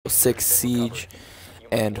6 Siege,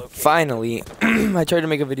 and finally, I tried to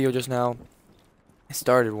make a video just now. I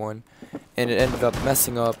started one, and it ended up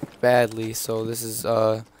messing up badly, so this is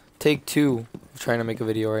take 2 of trying to make a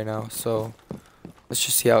video right now, so let's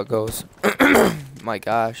just see how it goes. My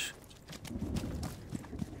gosh.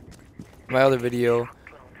 My other video,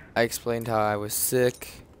 I explained how I was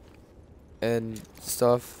sick and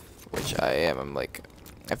stuff, which I am. I'm like,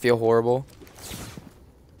 I feel horrible.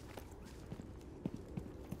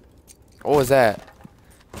 What was that?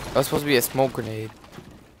 That was supposed to be a smoke grenade.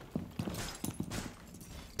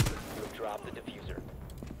 Drop the diffuser.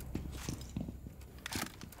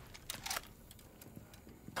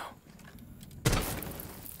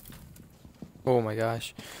 Oh my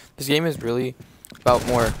gosh. This game is really about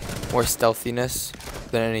more stealthiness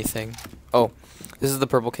than anything. Oh, this is the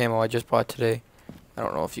purple camo I just bought today. I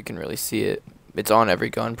don't know if you can really see it. It's on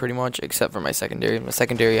every gun pretty much, except for my secondary. My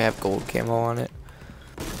secondary, I have gold camo on it.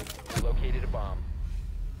 Located a bomb.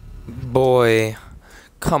 Boy,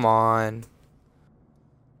 come on.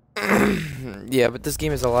 Yeah, but this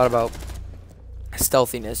game is a lot about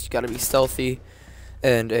stealthiness. You gotta be stealthy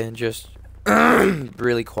and just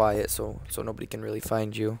really quiet so nobody can really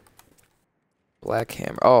find you. Black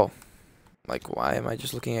camera. Oh, like why am I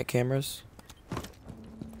just looking at cameras?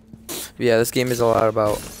 But yeah, this game is a lot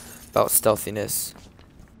about stealthiness.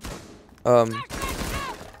 I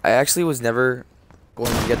actually was never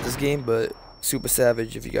going to get this game, but Super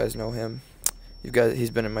Savage, if you guys know him, he's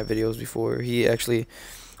been in my videos before. He actually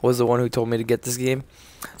was the one who told me to get this game,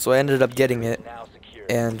 so I ended up getting it.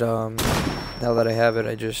 And now that I have it,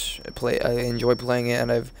 I enjoy playing it,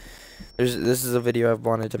 and this is a video I've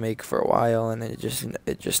wanted to make for a while, and it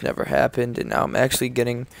just never happened, and now I'm actually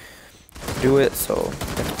getting to do it, so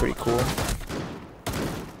that's pretty cool.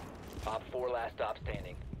 Op 4 last stop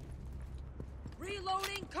standing.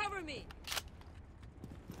 Reloading, cover me.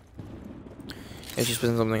 It's just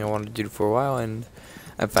been something I wanted to do for a while, and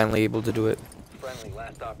I'm finally able to do it. Friendly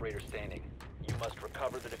last operator standing. You must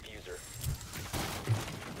recover the diffuser.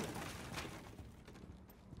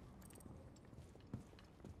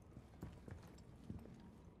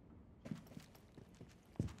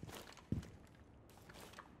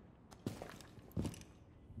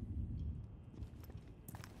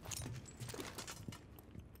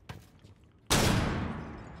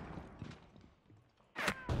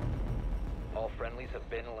 All friendlies have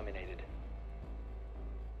been eliminated.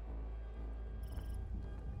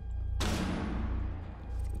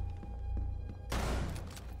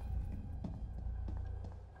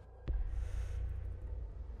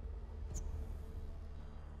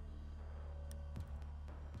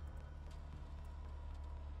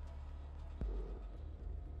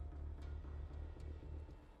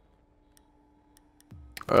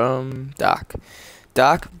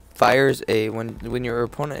 Doc fires a when your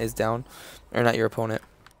opponent is down, or not your opponent,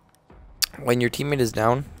 when your teammate is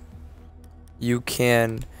down, you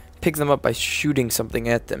can pick them up by shooting something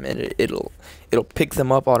at them, and it'll pick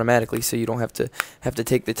them up automatically, so you don't have to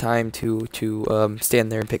take the time to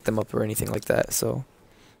stand there and pick them up or anything like that. So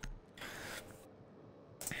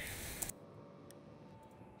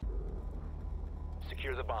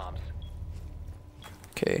Secure the bombs.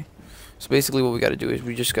 okay, so basically what we got to do is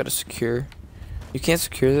we just got to secure. You can't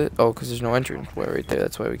secure it. Oh, because there's no entrance way right there.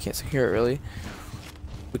 That's why we can't secure it, really.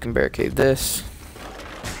 We can barricade this.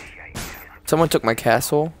 Someone took my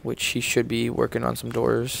castle, which he should be working on some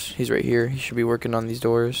doors. He's right here. He should be working on these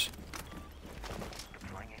doors.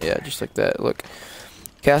 Yeah, just like that. Look.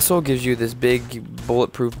 Castle gives you this big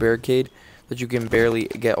bulletproof barricade that you can barely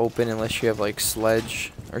get open unless you have, like,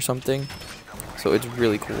 sledge or something. So it's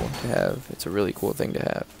really cool to have. It's a really cool thing to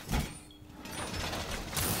have.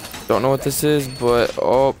 Don't know what this is, but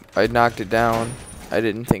oh, I knocked it down. I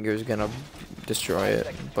didn't think it was gonna destroy it,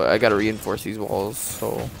 but I gotta reinforce these walls,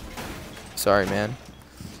 so sorry, man.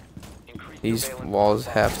 These walls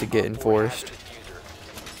have to get enforced.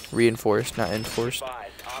 Reinforced, not enforced.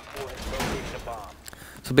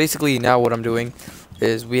 So basically now what I'm doing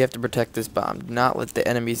is we have to protect this bomb, not let the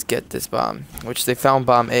enemies get this bomb, which they found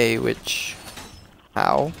bomb A, which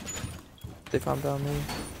how? They found bomb A?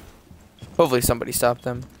 Hopefully somebody stopped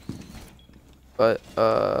them. But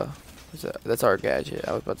that's our gadget.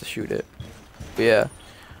 I was about to shoot it. But yeah,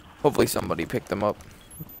 hopefully somebody picked them up,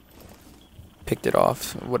 picked it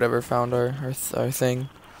off, whatever found our thing.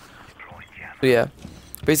 But yeah,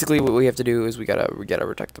 basically what we have to do is we gotta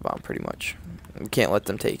protect the bomb pretty much. We can't let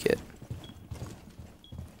them take it.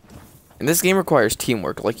 And this game requires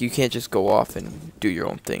teamwork. Like, you can't just go off and do your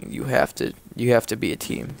own thing. You have to be a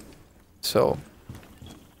team. So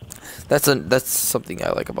that's something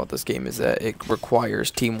I like about this game, is that it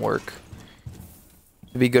requires teamwork.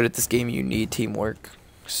 To be good at this game, you need teamwork.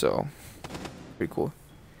 So, pretty cool.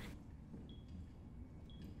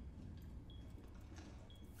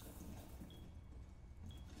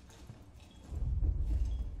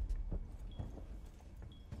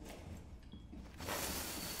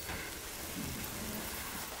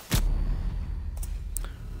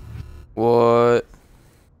 What?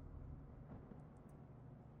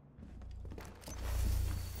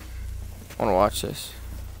 I wanna watch this.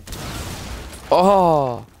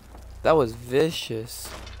 Oh, that was vicious.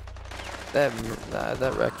 That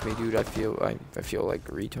wrecked me, dude. I feel like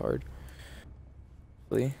a retard.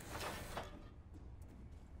 Really?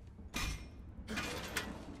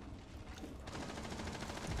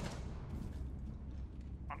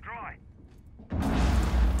 I'm dry.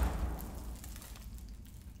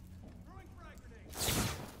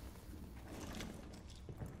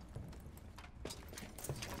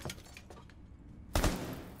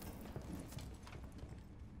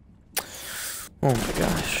 Oh my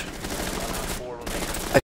gosh. 4 remaining.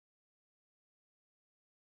 I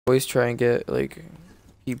always try and get like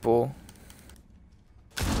people.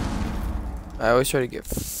 I always try to get.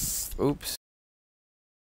 Oops.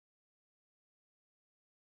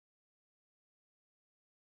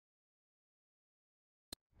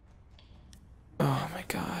 Oh my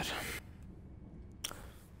god.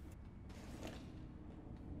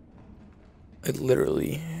 I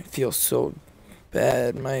literally feel so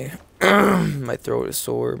bad. My my throat is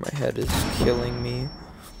sore. My head is killing me.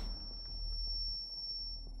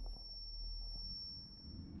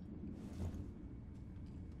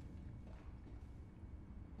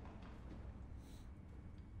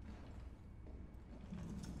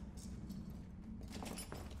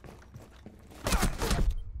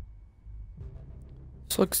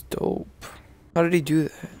 This looks dope. How did he do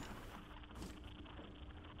that?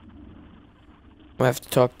 I have to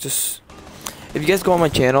talk just. If you guys go on my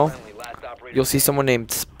channel, Friendly, last operator you'll see someone named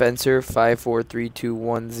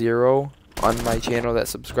Spencer543210 on my channel that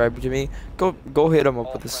subscribed to me. Go hit him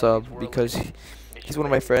up with a sub because he's one of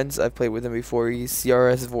my friends. I've played with him before. He's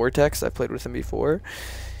CRS Vortex. I've played with him before.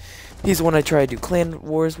 He's the one I try to do clan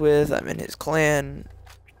wars with. I'm in his clan.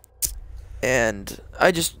 And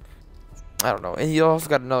I don't know. And he also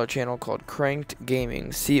got another channel called Cranked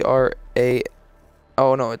Gaming. Oh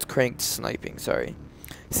no, it's Cranked Sniping, sorry.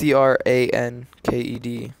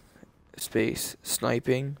 CRANKED space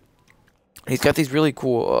sniping. He's got these really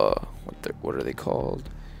cool what are they called?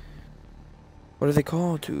 What are they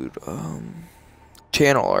called, dude?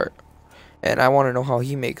 Channel art. And I want to know how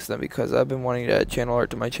he makes them because I've been wanting to add channel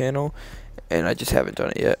art to my channel and I just haven't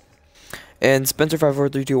done it yet. And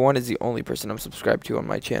Spencer54321 is the only person I'm subscribed to on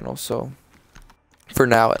my channel, so for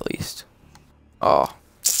now at least. Oh.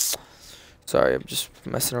 Sorry, I'm just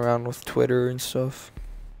messing around with Twitter and stuff.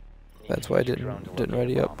 That's why I didn't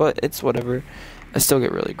ready up, but it's whatever. I still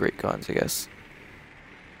get really great guns, I guess.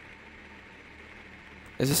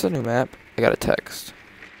 Is this a new map? I got a text.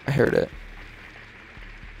 I heard it.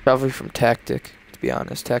 Probably from Tactic, to be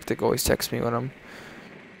honest. Tactic always texts me when I'm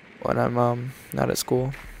not at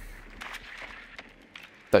school.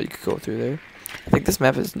 Thought you could go through there. I think this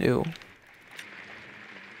map is new.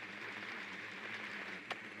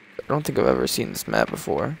 I don't think I've ever seen this map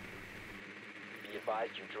before. Be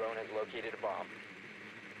advised your drone has located a bomb.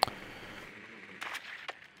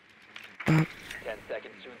 10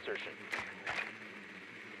 seconds to insertion.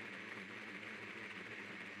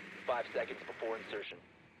 5 seconds before insertion.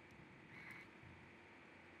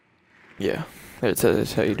 Yeah, it says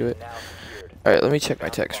that's how you do it. Now secured. Alright, let me check my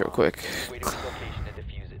text real quick. Wait its location and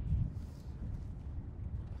defuse it.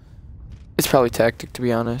 It's probably Tactic, to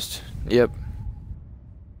be honest. Yep.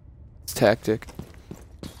 It's Tactic.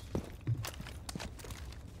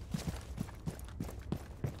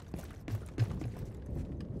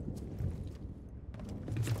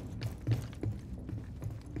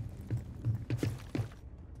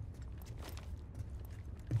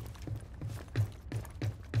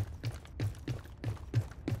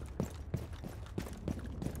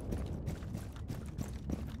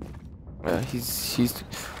 He's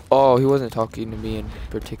oh, he wasn't talking to me in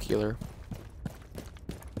particular.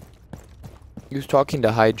 He was talking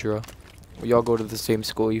to Hydra. We all go to the same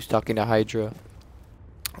school. He was talking to Hydra.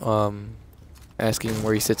 Asking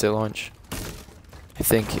where he sits at lunch. I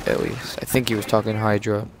think, at least. I think he was talking to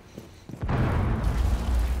Hydra.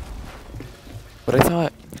 But I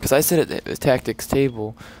thought, because I sit at the Tactics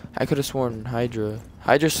table, I could have sworn Hydra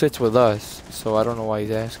sits with us, so I don't know why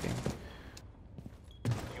he's asking.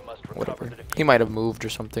 You must recover Whatever. the He might have moved or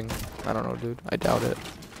something. I don't know, dude. I doubt it.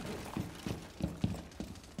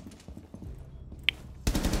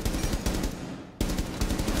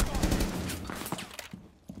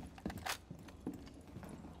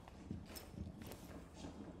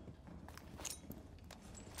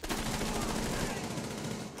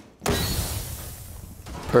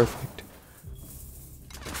 Perfect.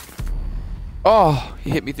 Oh,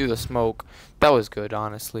 he hit me through the smoke. That was good,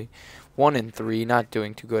 honestly. 1 and 3, not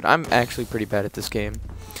doing too good. I'm actually pretty bad at this game.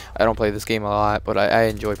 I don't play this game a lot, but I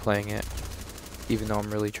enjoy playing it, even though I'm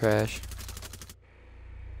really trash.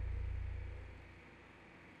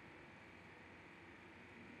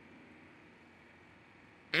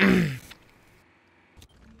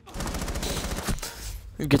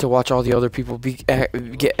 You get to watch all the other people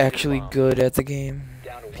get actually good at the game.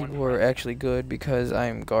 People who are actually good because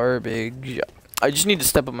I'm garbage. I just need to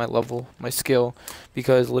step up my level, my skill,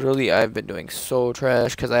 because literally I've been doing so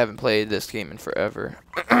trash because I haven't played this game in forever.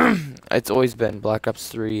 It's always been Black Ops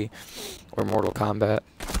 3 or Mortal Kombat.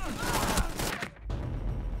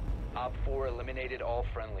 Op 4 eliminated all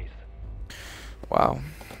friendlies. Wow.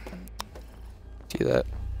 See that?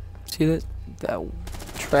 See that? That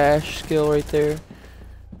trash skill right there?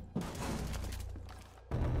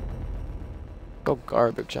 How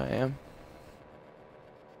garbage I am.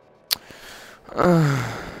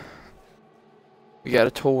 We got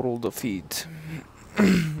a total defeat.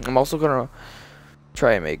 I'm also gonna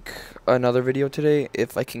try and make another video today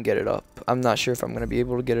if I can get it up. I'm not sure if I'm gonna be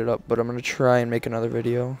able to get it up, but I'm gonna try and make another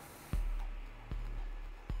video.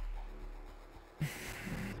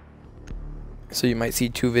 So you might see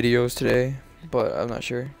 2 videos today, but I'm not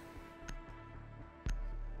sure.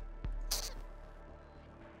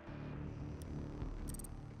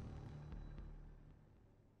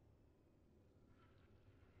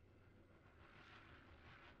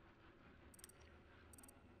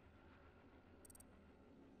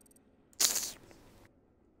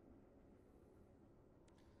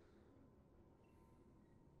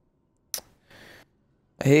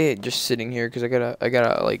 I hate just sitting here because I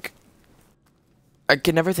gotta like, I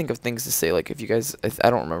can never think of things to say. Like if you guys,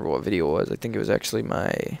 I don't remember what video it was. I think it was actually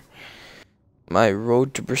my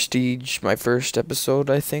Road to Prestige, my first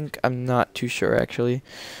episode. I think I'm not too sure actually.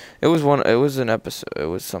 It was an episode. It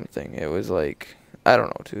was something. It was like, I don't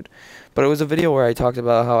know, dude. But it was a video where I talked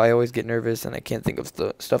about how I always get nervous and I can't think of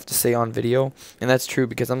the stuff to say on video, and that's true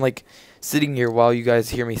because I'm like sitting here while you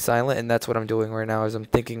guys hear me silent, and that's what I'm doing right now is I'm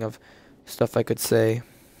thinking of stuff I could say.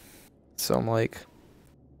 So I'm like,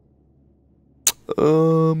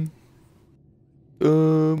 in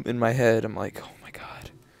my head, I'm like, oh my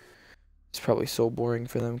god, it's probably so boring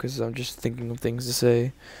for them because I'm just thinking of things to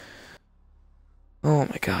say. Oh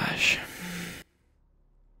my gosh.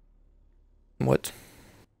 What?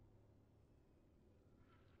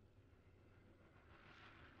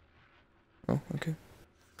 Oh, okay.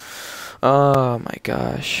 Oh my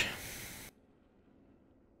gosh.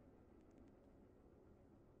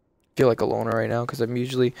 Feel like a loner right now because I'm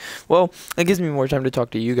usually, well, it gives me more time to talk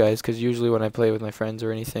to you guys because usually when I play with my friends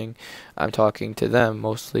or anything, I'm talking to them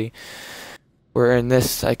mostly. Where in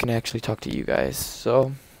this, I can actually talk to you guys.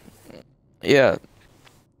 So, yeah.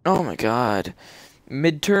 Oh my god.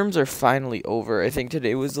 Midterms are finally over. I think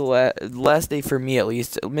today was the last day for me at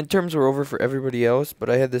least. Midterms were over for everybody else, but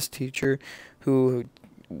I had this teacher who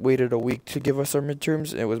waited a week to give us our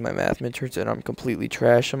midterms. It was my math midterms, and I'm completely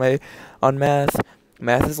trash on math.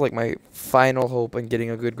 Math is like my final hope on getting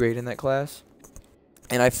a good grade in that class.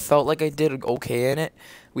 And I felt like I did okay in it.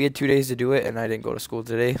 We had 2 days to do it, and I didn't go to school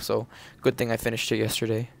today, so good thing I finished it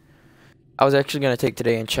yesterday. I was actually going to take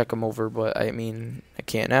today and check them over, but I mean, I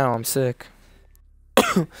can't now. I'm sick.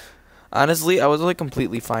 Honestly, I was like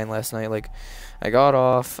completely fine last night. Like, I got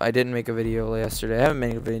off. I didn't make a video yesterday. I haven't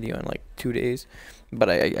made a video in like 2 days. But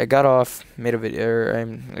I got off, made a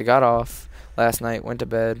video. I got off last night, went to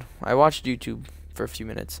bed. I watched YouTube for a few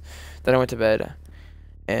minutes. Then I went to bed.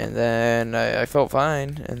 And then I felt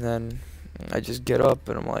fine. And then I just get up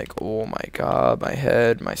and I'm like, oh my god, my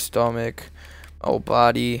head, my stomach, my whole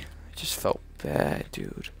body. It just felt bad,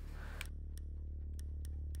 dude.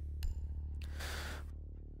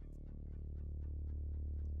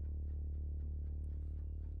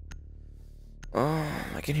 Oh,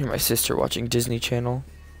 I can hear my sister watching Disney Channel.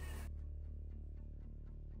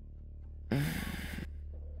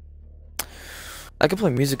 I can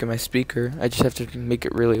play music in my speaker. I just have to make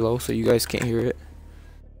it really low so you guys can't hear it.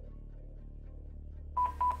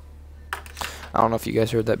 I don't know if you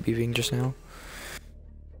guys heard that beeping just now.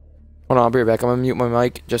 Hold on, I'll be right back. I'm gonna mute my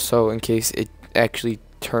mic just so in case it actually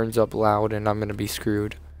turns up loud and I'm gonna be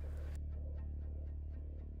screwed.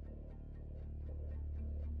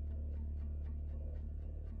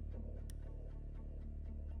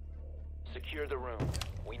 Secure the room.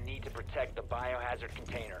 We need to protect the biohazard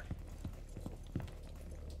container.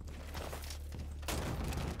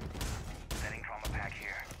 Setting trauma pack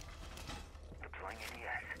here. Deploying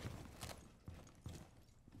ADS.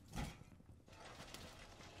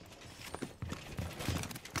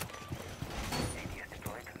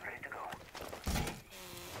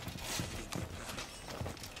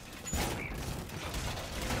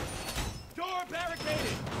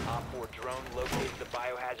 drone located the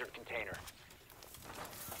biohazard container.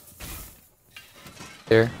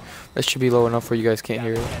 There. That should be low enough where you guys can't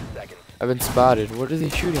hear it. 10 seconds. I've been spotted. What are they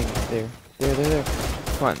shooting? There. There.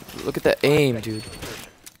 Come on. Look at that aim, dude.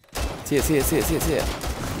 See it.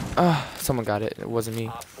 Ah, someone got it. It wasn't me.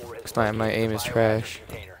 Op 4 has 'Cause my aim is located the trash. biohazard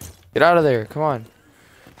container. Get out of there. Come on.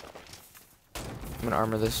 I'm gonna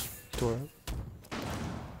armor this door.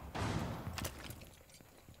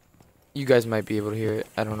 You guys might be able to hear it.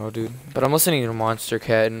 I don't know, dude. But I'm listening to Monster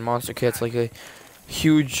Cat, and Monster Cat's like a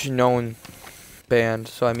huge known band.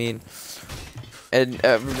 So I mean, and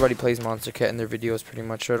everybody plays Monster Cat in their videos pretty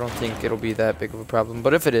much. So I don't think it'll be that big of a problem.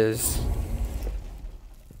 But if it is,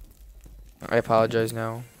 I apologize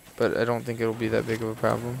now. But I don't think it'll be that big of a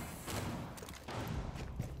problem.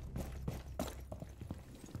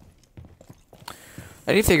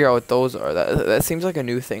 I need to figure out what those are. That seems like a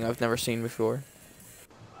new thing I've never seen before.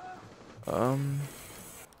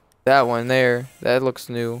 That one there, that looks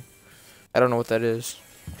new. I don't know what that is.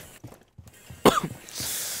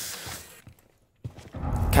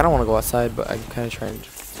 Kinda wanna go outside, but I'm kinda trying to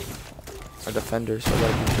a defender, so I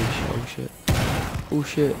gotta be patient. Oh shit. Oh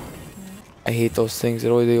shit. I hate those things. They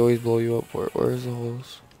always blow you up. Where's the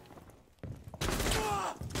holes?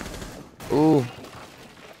 Ooh.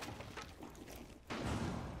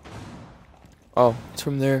 Oh, it's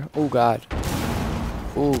from there. Oh god.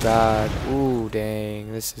 Oh god. Ooh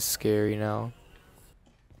dang. This is scary now.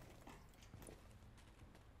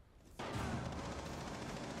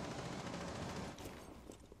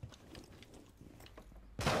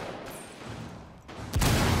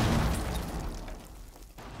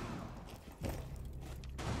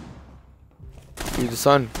 Dude, the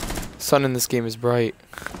sun in this game is bright.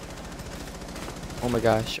 Oh my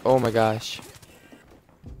gosh. Oh my gosh.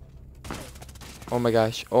 Oh my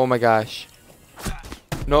gosh. Oh my gosh.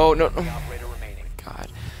 No. Operator remaining.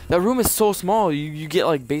 God. That room is so small. You get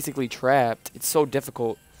like basically trapped. It's so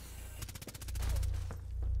difficult.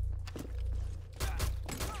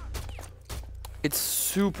 It's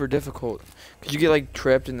super difficult. Cause you get like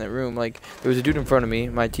trapped in that room. Like there was a dude in front of me,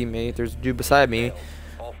 my teammate. There's a dude beside me.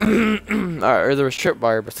 Or there was a strip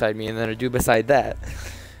bar beside me, and then a dude beside that.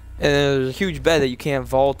 And then there's a huge bed that you can't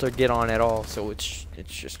vault or get on at all. So it's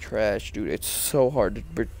just trash, dude. It's so hard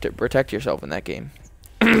to protect yourself in that game.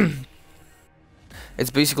 It's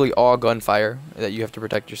basically all gunfire that you have to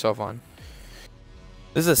protect yourself on.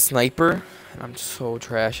 This is a sniper, and I'm so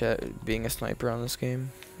trash at being a sniper on this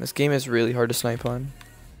game. This game is really hard to snipe on.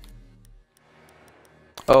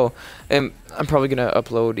 Oh, and I'm probably gonna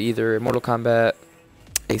upload either Mortal Kombat,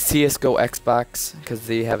 a CSGO Xbox, because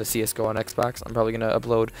they have a CSGO on Xbox. I'm probably gonna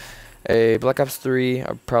upload a Black Ops 3,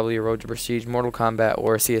 or probably a Road to Prestige, Mortal Kombat,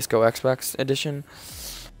 or a CSGO Xbox edition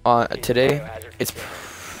today.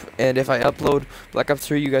 And if I upload Black Ops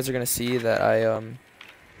 3, you guys are gonna see that I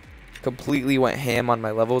completely went ham on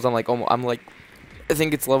my levels. I'm like, I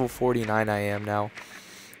think it's level 49 I am now,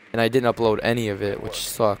 and I didn't upload any of it, which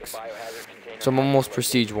sucks. So I'm almost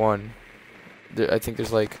Prestige 1. I think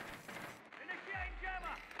there's like.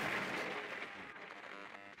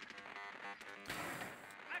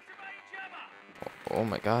 Oh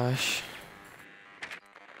my gosh.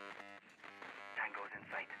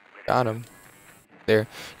 Got him. There.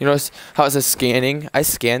 You notice how it says scanning? I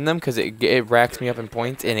scan them because it racks me up in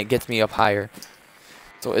points and it gets me up higher.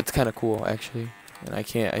 So it's kind of cool actually. And I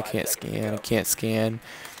can't scan.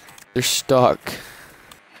 They're stuck.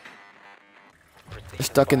 They're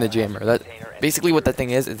stuck in the jammer. That basically what that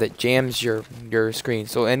thing is it jams your screen.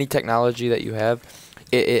 So any technology that you have,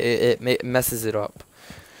 it messes it up.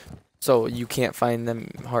 So you can't find them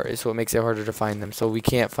hard, so it makes it harder to find them. So we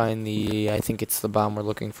can't find I think it's the bomb we're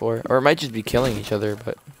looking for. Or it might just be killing each other,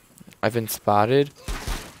 but I've been spotted.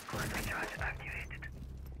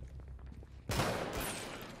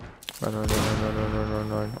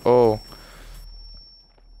 Run. Oh.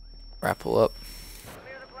 Grapple up.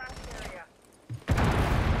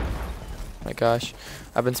 My gosh.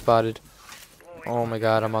 I've been spotted. Oh my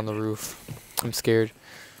god, I'm on the roof. I'm scared.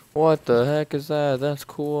 What the heck is that? That's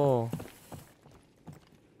cool.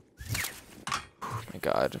 Oh my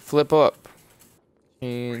god. Flip up.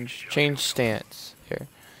 Change stance. Here.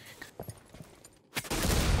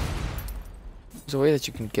 There's a way that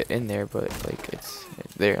you can get in there, but like it's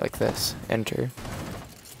there like this. Enter.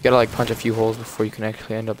 You gotta like punch a few holes before you can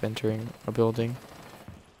actually end up entering a building.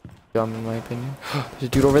 Dumb in my opinion. There's a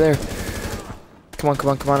dude over there. Come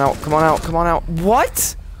on out.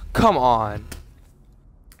 What? Come on.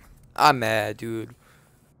 I'm mad, dude.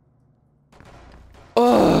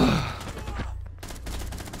 Ugh.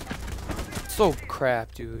 So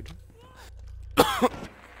crap, dude.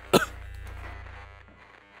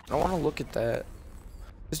 I want to look at that.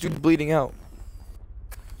 This dude's bleeding out.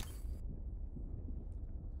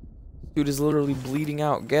 Dude is literally bleeding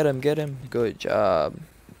out. Get him, get him. Good job.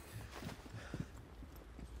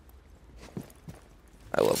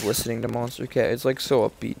 I love listening to Monster Cat. It's like so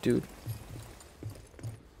upbeat, dude.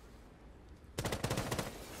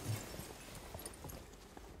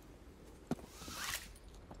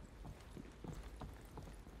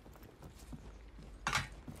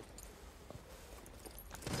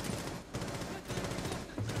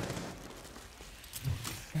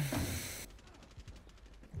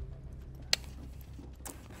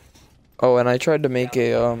 Oh, and I tried to make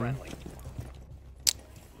a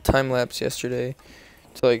time lapse yesterday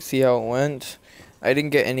to like see how it went. I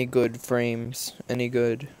didn't get any good frames, any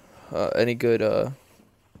good time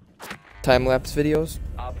lapse videos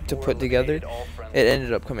to put together. It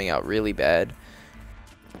ended up coming out really bad,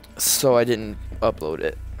 so I didn't upload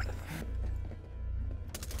it.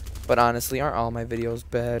 But honestly, aren't all my videos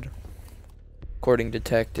bad? According to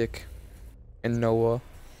Tactic and Noah.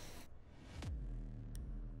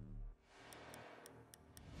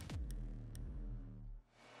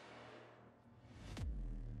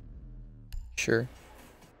 Sure.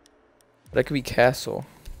 That could be Castle.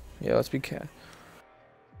 Yeah, let's be Castle.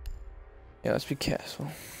 Yeah, let's be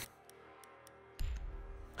Castle.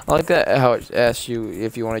 I like that how it asks you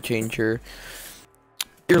if you want to change your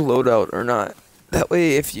loadout or not. That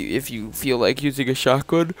way, if you feel like using a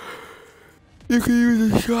shotgun, you can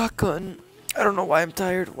use a shotgun. I don't know why I'm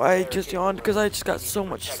tired. Why I just yawned? Because I just got so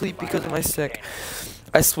much sleep because of my sick.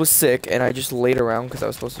 I was sick and I just laid around because I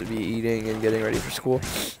was supposed to be eating and getting ready for school.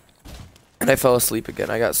 And I fell asleep again.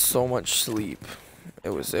 I got so much sleep. It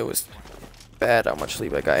was bad how much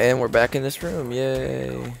sleep I got. And we're back in this room.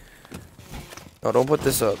 Yay. No, don't put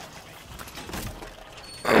this up.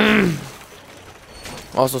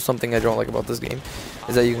 Also, something I don't like about this game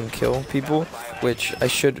is that you can kill people, which I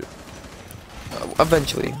should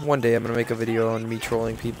eventually. One day I'm going to make a video on me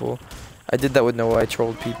trolling people. I did that with Noah. I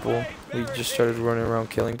trolled people. We just started running around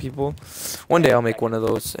killing people. One day I'll make one of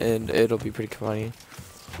those and it'll be pretty funny.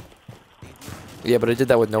 Yeah, but I did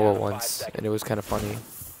that with Noah once, and it was kind of funny.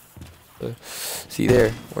 See there,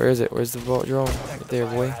 where is it? Where's the boat drone? Right there,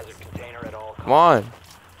 boy. Come on,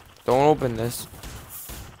 don't open this.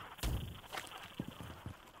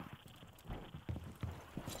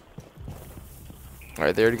 All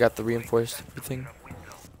right, they already got the reinforced thing.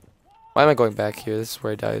 Why am I going back here? This is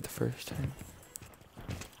where I died the first time.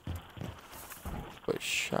 Put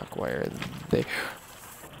shock wire there.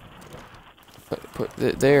 Put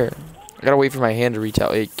it there. I gotta wait for my hand to reach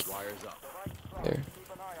out. Like, there.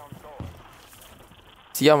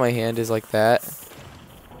 See how my hand is like that?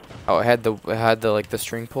 Oh, it had the like the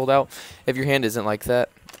string pulled out. If your hand isn't like that,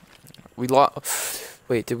 we lost.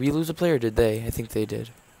 Wait, did we lose a player or did they? I think they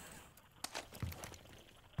did.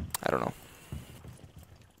 I don't know.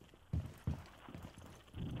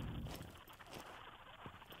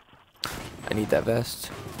 I need that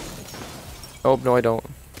vest. Oh, no, I don't.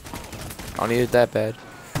 I don't need it that bad.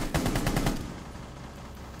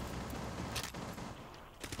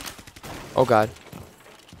 Oh god.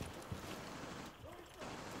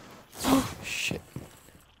 Shit.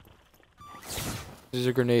 There's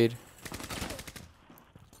a grenade.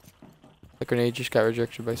 The grenade just got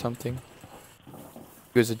rejected by something.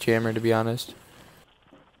 It was a jammer, to be honest.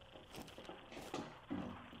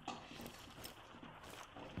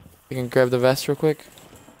 You can grab the vest real quick.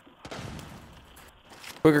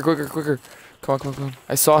 Quicker, quicker, quicker. Come on, come on, come on.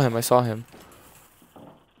 I saw him.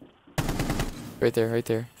 Right there, right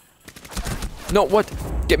there. No, what?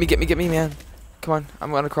 Get me, man. Come on,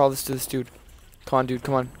 I'm gonna crawl this to this dude. Come on, dude,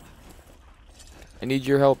 come on. I need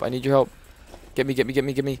your help, Get me.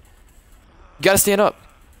 You gotta stand up.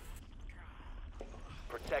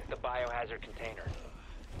 Protect the biohazard container.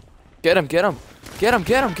 Get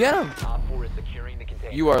him. Op 4 is securing the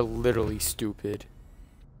container. You are literally stupid.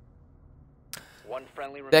 One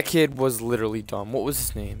friendly That kid was literally dumb. What was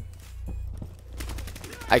his name?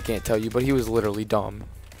 I can't tell you, but he was literally dumb.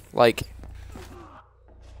 Like,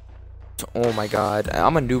 oh my god.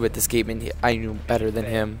 I'm a noob at this game and I knew better than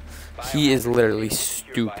him. He is literally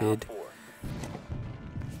stupid.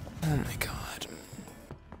 Oh my god.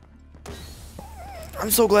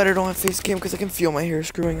 I'm so glad I don't have face cam because I can feel my hair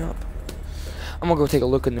screwing up. I'm gonna go take a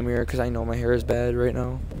look in the mirror because I know my hair is bad right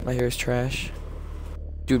now. My hair is trash.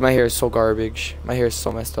 Dude, my hair is so garbage. My hair is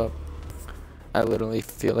so messed up. I literally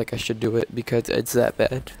feel like I should do it because it's that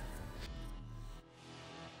bad.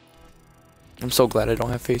 I'm so glad I don't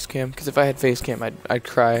have face cam because if I had face cam, I'd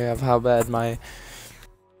cry of how bad my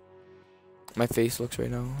face looks right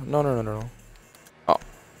now. No. Oh,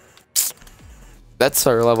 That's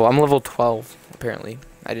our level. I'm level 12 apparently.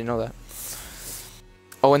 I didn't know that.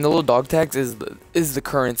 Oh, and the little dog tags is the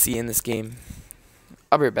currency in this game.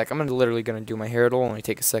 I'll be right back. I'm literally gonna do my hair. It'll only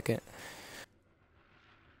take a second.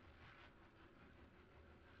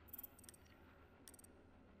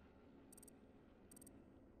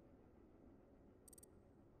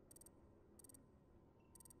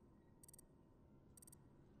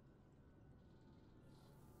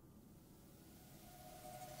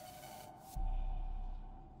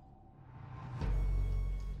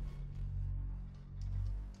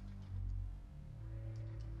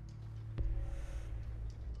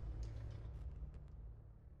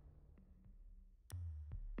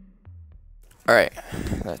 Alright,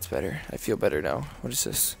 that's better. I feel better now. What is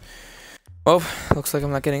this? Well, looks like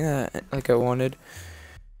I'm not getting that like I wanted.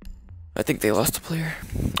 I think they lost a player.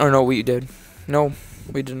 Oh no, we did. No,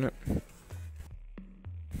 we didn't.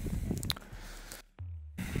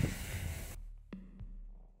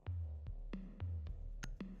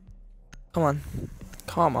 Come on.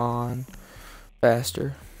 Come on.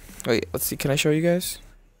 Faster. Wait, let's see. Can I show you guys?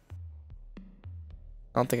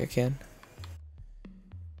 I don't think I can.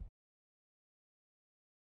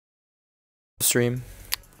 Stream.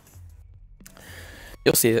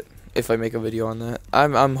 You'll see it if I make a video on that.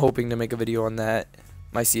 I'm hoping to make a video on that.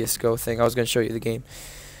 My CS:GO thing. I was gonna show you the game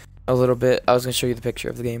a little bit. I was gonna show you the picture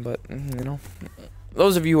of the game, but you know,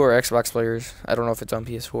 those of you who are Xbox players, I don't know if it's on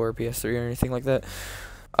PS4 or PS3 or anything like that.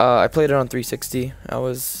 I played it on 360. I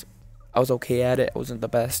was okay at it. I wasn't the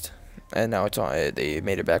best, and now it's on. They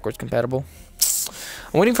made it backwards compatible.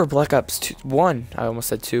 I'm waiting for Black Ops 1. I almost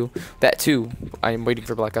said 2. That 2. I'm waiting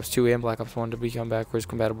for Black Ops 2 and Black Ops 1 to become backwards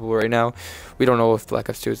compatible. Right now, we don't know if Black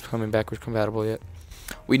Ops 2 is becoming backwards compatible yet.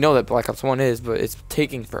 We know that Black Ops 1 is, but it's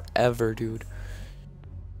taking forever, dude.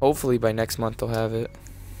 Hopefully by next month they'll have it.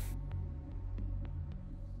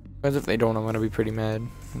 Because if they don't, I'm gonna be pretty mad.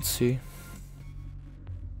 Let's see.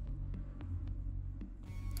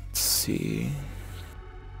 Let's see.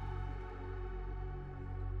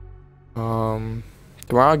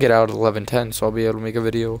 Tomorrow I'll get out at 11:10, so I'll be able to make a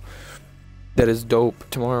video that is dope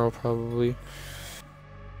tomorrow probably.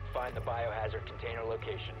 Find the biohazard container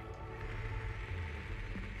location.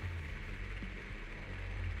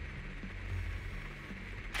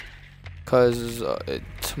 Cause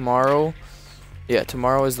tomorrow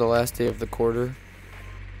tomorrow is the last day of the quarter,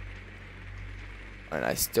 and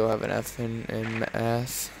I still have an F in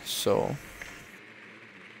math, so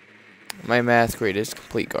my math grade is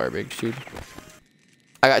complete garbage, dude.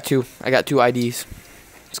 I got two IDs.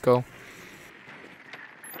 Let's go.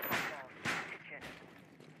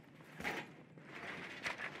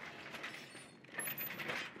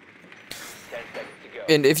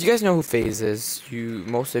 And if you guys know who FaZe is,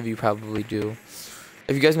 most of you probably do.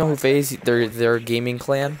 If you guys know who FaZe, they're a gaming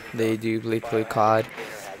clan. They play COD.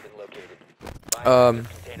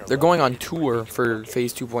 They're going on tour for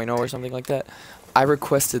FaZe 2.0 or something like that. I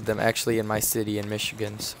requested them actually in my city in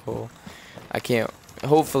Michigan, so I can't.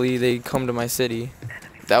 Hopefully they come to my city.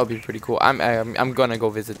 That would be pretty cool. I'm gonna go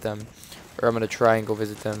visit them, or I'm gonna try and go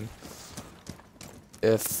visit them.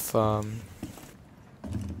 If I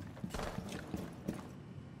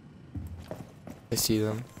see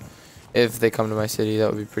them, if they come to my city, that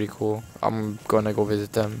would be pretty cool. I'm gonna go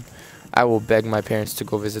visit them. I will beg my parents to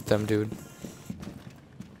go visit them, dude.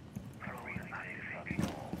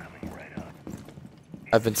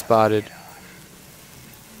 I've been spotted.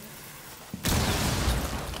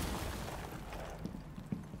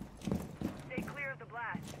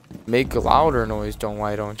 Make a louder noise,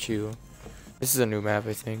 why don't you? This is a new map,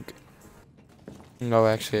 I think. No,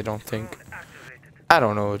 actually, I don't think. I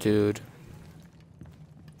don't know, dude.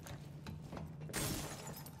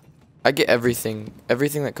 I get everything.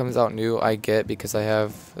 Everything that comes out new, I get because I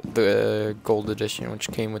have the gold edition, which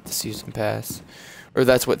came with the season pass. Or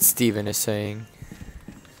that's what Steven is saying.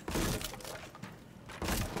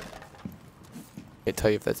 I can't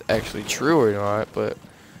tell you if that's actually true or not, but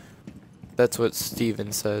that's what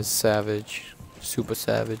Steven says. Savage. Super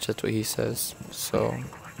savage, that's what he says. So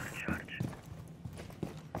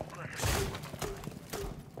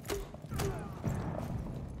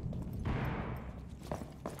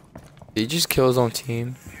did he just kill his own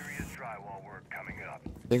team?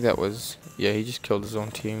 I think that was, yeah, he just killed his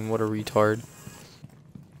own team. What a retard.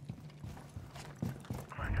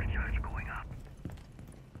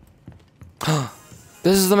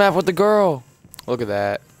 This is the map with the girl. Look at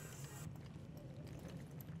that.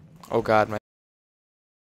 Oh god, my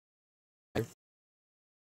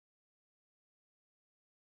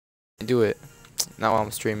do it. Not while I'm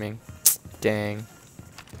streaming. Dang.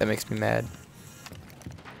 That makes me mad.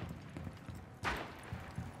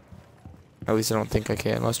 At least I don't think I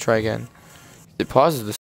can. Let's try again. It pauses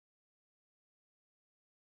this.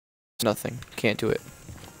 Nothing. Can't do it.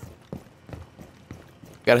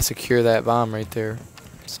 Gotta secure that bomb right there,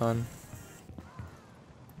 son.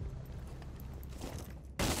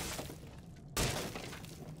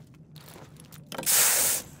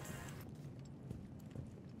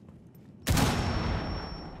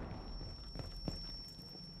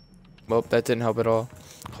 Well, that didn't help at all.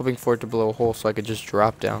 Hoping for it to blow a hole so I could just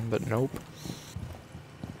drop down, but nope.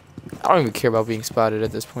 I don't even care about being spotted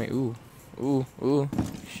at this point. Ooh. Ooh. Ooh.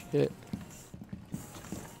 Shit.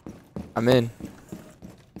 I'm in.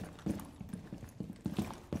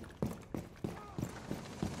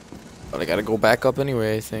 But I gotta go back up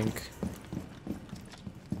anyway, I think.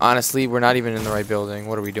 Honestly, we're not even in the right building.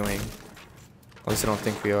 What are we doing? At least I don't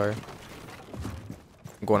think we are.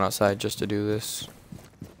 I'm going outside just to do this.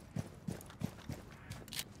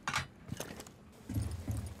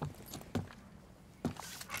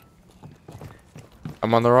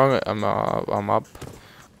 I'm on the wrong. I'm up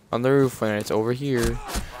on the roof and it's over here,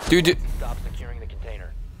 dude. Stop securing the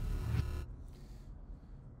container.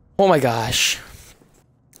 Oh my gosh!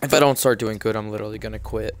 If I don't start doing good, I'm literally gonna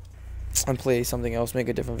quit and play something else. Make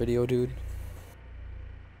a different video, dude.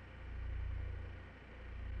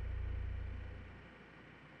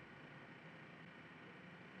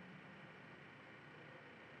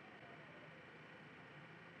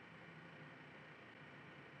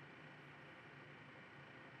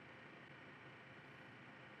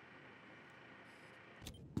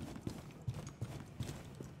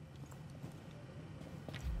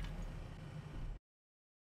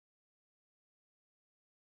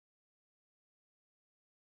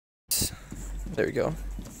 There we go.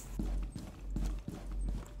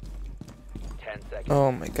 10 seconds.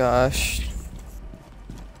 Oh my gosh.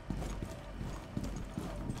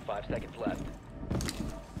 5 seconds left.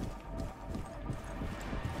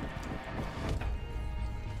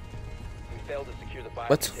 We failed to secure the bio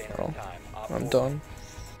What? container Oh, in time. I'm done.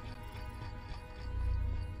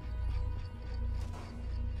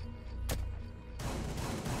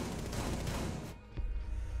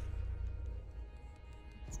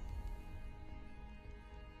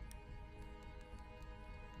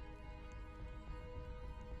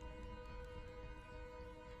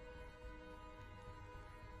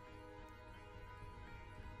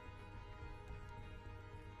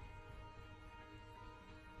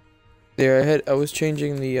 There, I was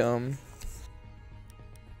changing the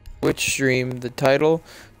Twitch stream, the title,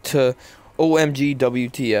 to OMG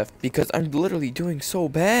WTF because I'm literally doing so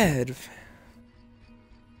bad.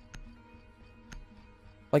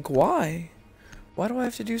 Like, why? Why do I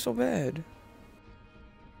have to do so bad?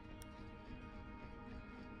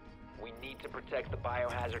 We need to protect the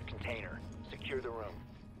biohazard container. Secure the room.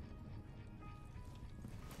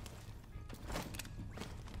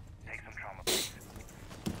 Take some trauma.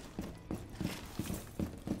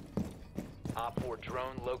 Op 4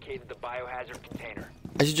 drone located the biohazard container.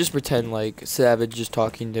 I should just pretend like Savage is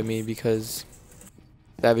talking to me because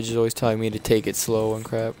Savage is always telling me to take it slow and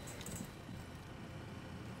crap.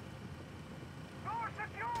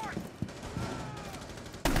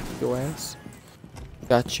 Your ass.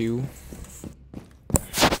 Got you.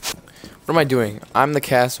 What am I doing? I'm the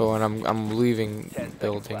castle and I'm leaving 10 seconds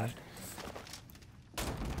building. left.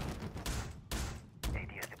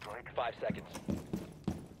 5 seconds.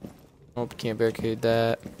 Nope, can't barricade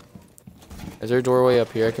that. Is there a doorway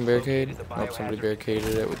up here I can barricade? Nope, somebody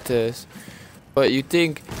barricaded it with this. But you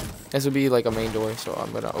think this would be like a main door, so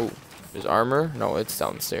I'm gonna. Oh, there's armor? No, it's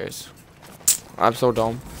downstairs. I'm so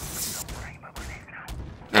dumb.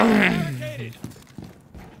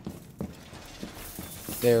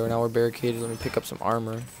 There, now we're barricaded. Let me pick up some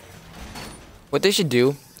armor. What they should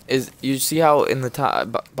do is, you see how in the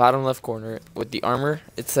top bottom left corner with the armor,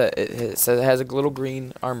 it says it has a little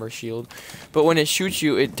green armor shield, but when it shoots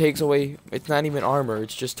you, it takes away. It's not even armor.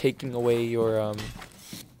 It's just taking away your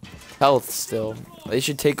health. Still, they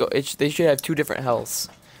should take. They should have two different healths: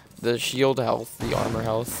 the shield health, the armor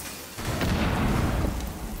health,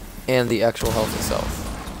 and the actual health itself.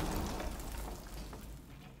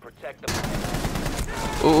 Protect the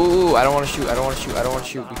Ooh, I don't want to shoot. I don't want to shoot. I don't want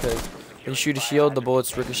to shoot because when you shoot a shield, the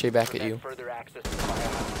bullets ricochet back at you. further access to the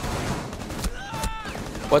biohazard.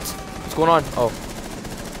 What's going on? Oh.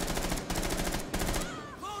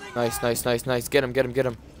 Nice, nice, nice, nice. Get him, get him, get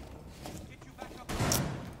him.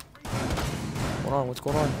 What's going on? What's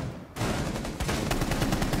going on?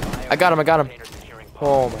 I got him, I got him.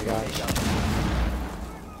 Oh my gosh.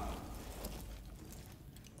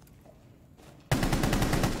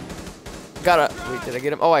 Wait, did I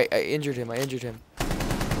get him? Oh, I injured him. I injured him.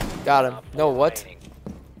 Got him. No, what?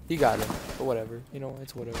 He got him. But whatever. You know,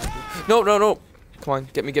 it's whatever. No, no, no. Come on.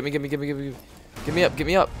 Get me, get me, get me, get me, get me. Get me up, get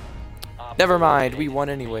me up. Never mind. We won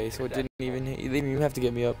anyway, so it didn't even, they didn't even have to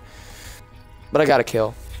get me up. But I got a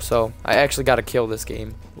kill. So, I actually got a kill this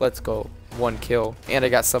game. Let's go. 1 kill. And I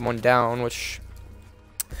got someone down, which...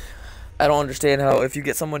 I don't understand how if you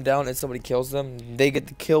get someone down and somebody kills them, they get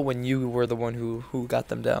the kill when you were the one who got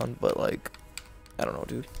them down. But, like, I don't know,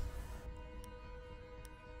 dude.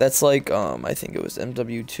 That's like, I think it was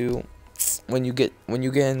MW2. When you get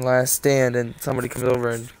in last stand and somebody comes over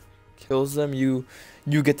and kills them, you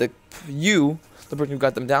get the person who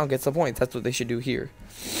got them down gets the points. That's what they should do here.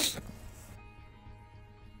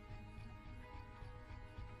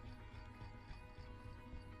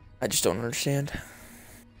 I just don't understand.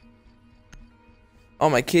 Oh,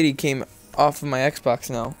 my kitty came off of my Xbox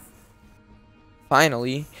now.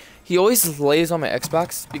 Finally. He always lays on my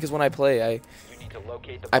Xbox because when I play,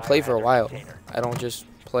 I play for a while. I don't just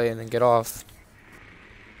play and then get off.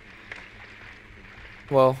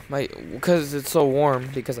 Well, because it's so warm,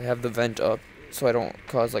 because I have the vent up, so I don't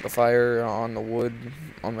cause like a fire on the wood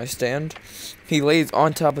on my stand. He lays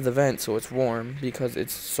on top of the vent, so it's warm because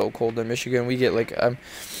it's so cold in Michigan. We get like I'm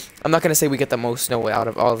not gonna say we get the most snow out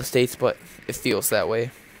of all the states, but it feels that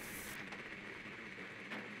way.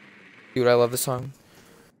 Dude, I love this song.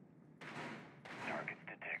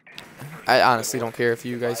 I honestly don't care if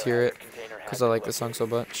you guys hear it, because I like this song so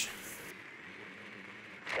much.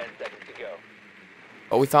 10 seconds to go.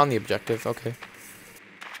 Oh, we found the objective. Okay.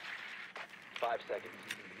 5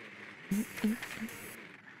 seconds.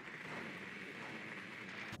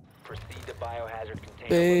 Proceed to biohazard container.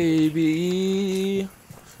 Baby.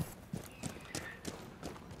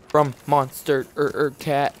 From Monster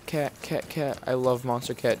Cat. I love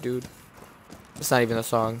Monster Cat, dude. It's not even a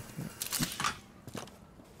song.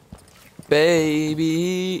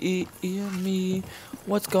 Baby, me,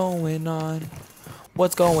 what's going on?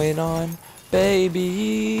 What's going on?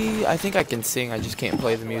 Baby, I think I can sing, I just can't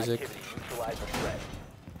play the music.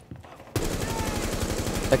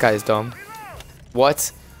 That guy is dumb.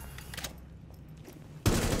 What?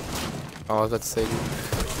 Oh, I was about to say, dude.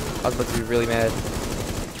 I was about to be really mad.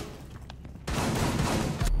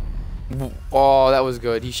 Oh, that was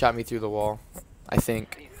good. He shot me through the wall. I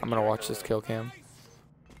think. I'm gonna watch this kill cam.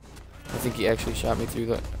 I think he actually shot me through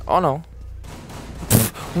the... Oh, no.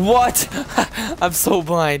 What? I'm so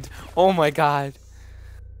blind. Oh, my God.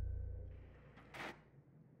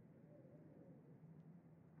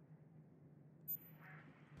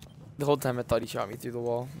 The whole time I thought he shot me through the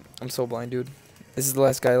wall. I'm so blind, dude. This is the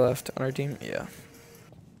last guy left on our team? Yeah.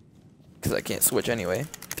 Because I can't switch anyway.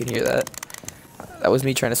 You can hear that. That was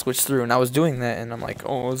me trying to switch through, and I was doing that, and I'm like,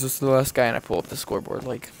 oh, is this the last guy? And I pull up the scoreboard.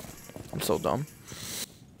 Like, I'm so dumb.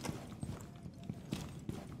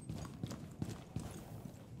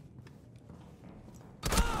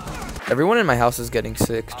 Everyone in my house is getting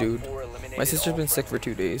sick, dude. My sister's been sick for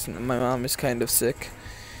 2 days, and my mom is kind of sick,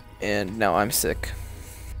 and now I'm sick.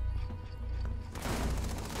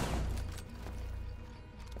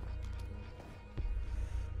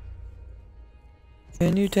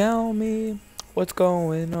 Can you tell me what's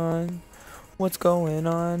going on? What's going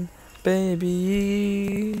on,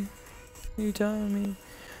 baby? Can you tell me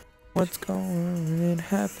what's going on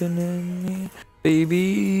happening,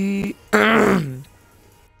 baby?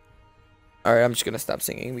 Alright, I'm just gonna stop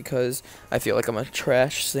singing because I feel like I'm a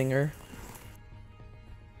trash singer.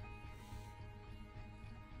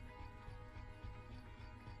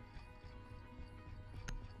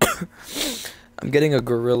 I'm getting a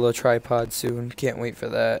gorilla tripod soon. Can't wait for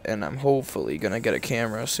that. And I'm hopefully gonna get a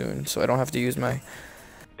camera soon, so I don't have to use my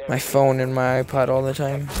phone and my iPod all the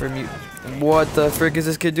time for mute. What the frick is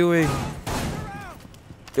this kid doing?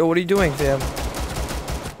 Yo, what are you doing, fam?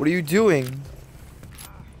 What are you doing?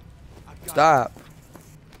 Stop.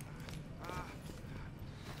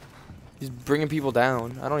 He's bringing people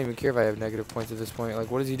down. I don't even care if I have negative points at this point. Like,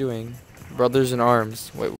 what is he doing? Brothers in arms.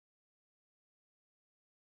 Wait.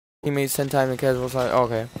 Teammates 10 times the casual side. Oh,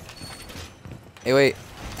 okay. Hey, wait.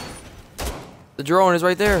 The drone is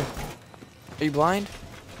right there. Are you blind?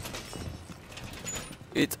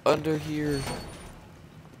 It's under here.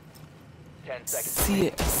 10 seconds. See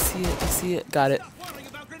it. I see it. I see it. Got it.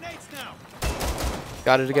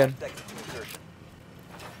 Got it again.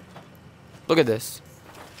 Look at this.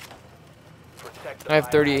 I have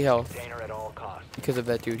 38 health because of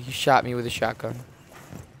that dude. He shot me with a shotgun.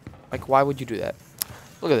 Like, why would you do that?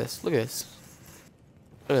 Look at this. Look at this.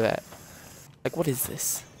 Look at that. Like, what is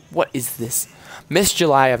this? What is this? Miss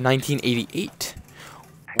July of 1988.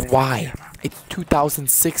 Why? It's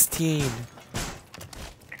 2016.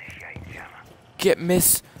 Get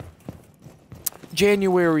Miss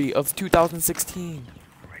January of 2016.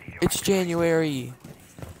 It's January.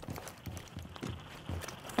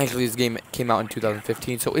 Actually, this game came out in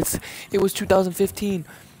 2015, so it was 2015.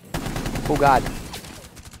 Oh God.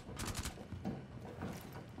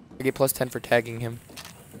 I get plus 10 for tagging him.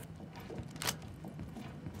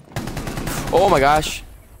 Oh my gosh.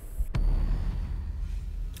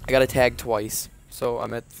 I got a tag twice, so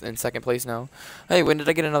I'm in second place now. Hey, when did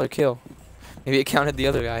I get another kill? Maybe it counted the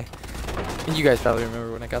other guy. And you guys probably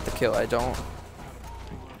remember when I got the kill. I don't.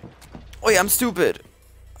 Wait, I'm stupid.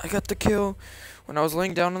 I got the kill when I was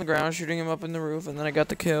laying down on the ground shooting him up in the roof, and then I got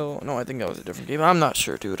the kill. No, I think that was a different game. I'm not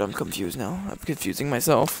sure, dude. I'm confused now. I'm confusing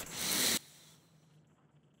myself.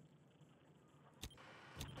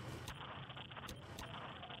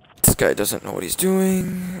 This guy doesn't know what he's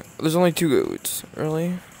doing. There's only 2 goats.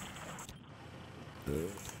 Really?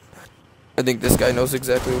 I think this guy knows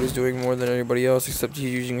exactly what he's doing more than anybody else, except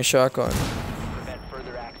he's using a shotgun. Prevent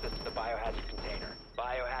further access to the biohazard container.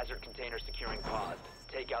 Biohazard container securing paused.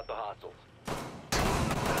 Take out the hostiles.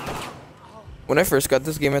 When I first got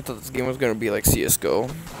this game, I thought this game was going to be like CSGO.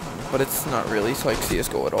 But it's not really. It's like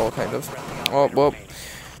CSGO at all, kind of. Oh, well.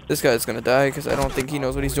 This guy's going to die because I don't think he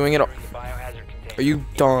knows what he's doing at all. Are you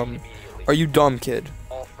dumb? Are you dumb, kid?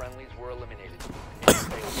 All friendlies were eliminated.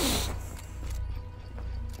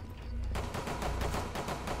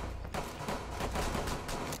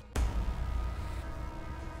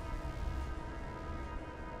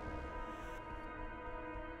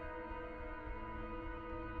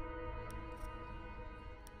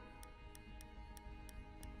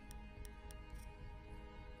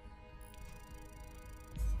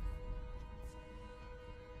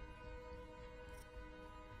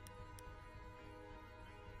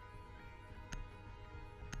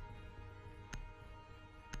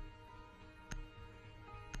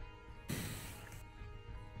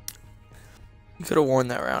 You could have won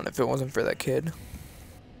that round if it wasn't for that kid.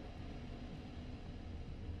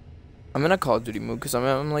 I'm in a Call of Duty mood because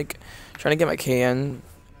I'm like trying to get my KN.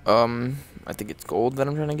 I think it's gold that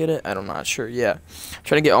I'm trying to get it. I'm not sure. Yeah, I'm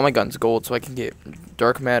trying to get all my guns gold so I can get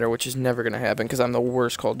Dark Matter, which is never gonna happen because I'm the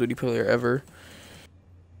worst Call of Duty player ever.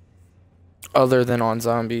 Other than on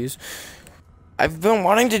zombies. I've been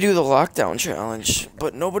wanting to do the lockdown challenge,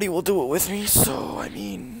 but nobody will do it with me. So I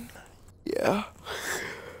mean, yeah.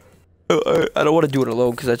 I don't want to do it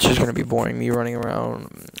alone because that's just going to be boring. Me running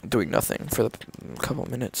around doing nothing for the couple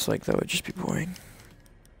minutes. Like, that would just be boring.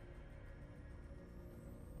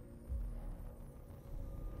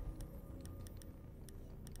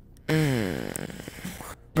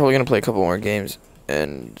 Probably going to play a couple more games.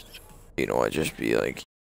 And, you know, I'd just be like,